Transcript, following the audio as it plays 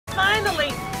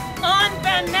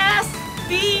the Ness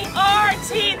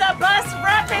BRT, the Bus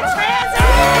Rapid Transit!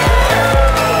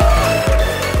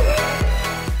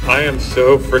 I am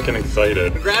so freaking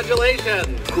excited.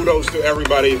 Congratulations! Kudos to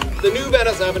everybody. The new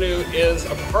Venice Avenue is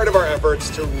a part of our efforts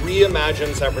to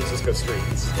reimagine San Francisco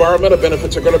streets. Environmental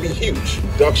benefits are going to be huge.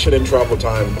 Reduction in travel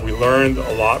time. We learned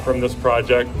a lot from this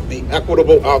project. The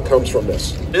equitable outcomes from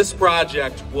this. This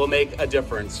project will make a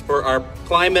difference for our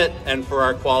climate and for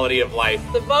our quality of life.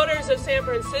 The voters of San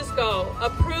Francisco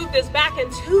approved this back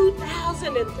in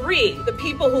 2003. The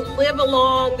people who live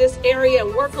along this area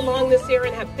and work along this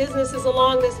area and have businesses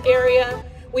along this area,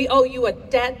 we owe you a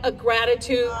debt of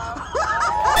gratitude.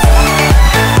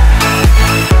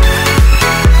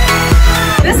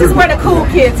 This is where the cool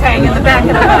kids hang, in the back of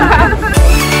the bus.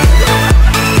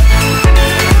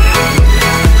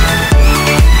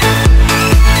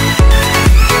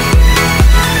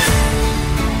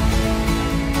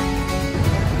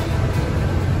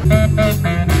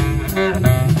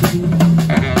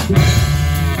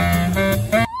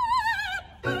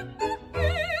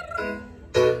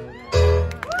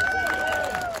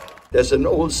 There's an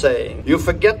old saying, you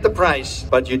forget the price,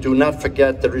 but you do not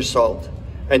forget the result.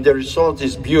 And the result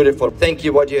is beautiful. Thank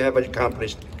you what you have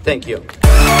accomplished. Thank you.